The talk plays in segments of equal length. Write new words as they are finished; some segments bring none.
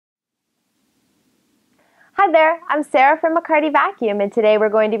Hi there, I'm Sarah from McCarty Vacuum, and today we're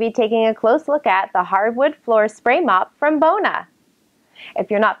going to be taking a close look at the Hardwood Floor Spray Mop from Bona.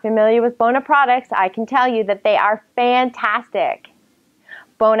 If you're not familiar with Bona products, I can tell you that they are fantastic.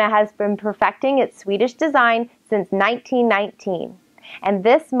 Bona has been perfecting its Swedish design since 1919, and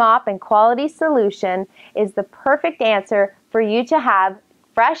this mop and quality solution is the perfect answer for you to have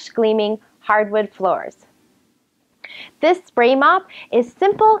fresh, gleaming hardwood floors. This spray mop is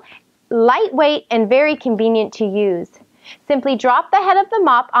simple, lightweight, and very convenient to use. Simply drop the head of the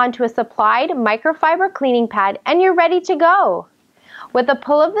mop onto a supplied microfiber cleaning pad and you're ready to go. With a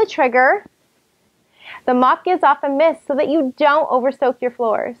pull of the trigger, the mop gives off a mist so that you don't oversoak your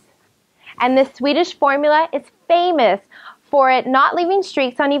floors. And this Swedish formula is famous for it not leaving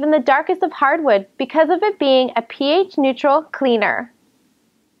streaks on even the darkest of hardwood because of it being a pH neutral cleaner.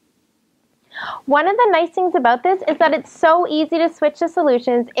 One of the nice things about this is that it's so easy to switch to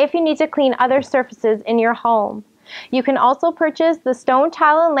solutions if you need to clean other surfaces in your home. You can also purchase the stone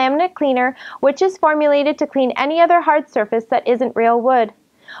tile and laminate cleaner, which is formulated to clean any other hard surface that isn't real wood.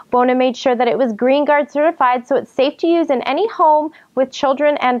 Bona made sure that it was Green Guard certified, so it's safe to use in any home with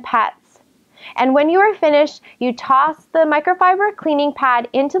children and pets. And when you are finished, you toss the microfiber cleaning pad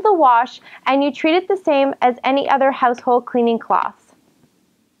into the wash and you treat it the same as any other household cleaning cloths.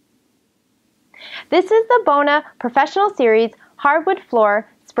 This is the Bona Professional Series Hardwood Floor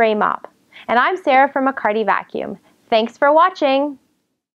Spray Mop. And I'm Sarah from McCarty Vacuum. Thanks for watching.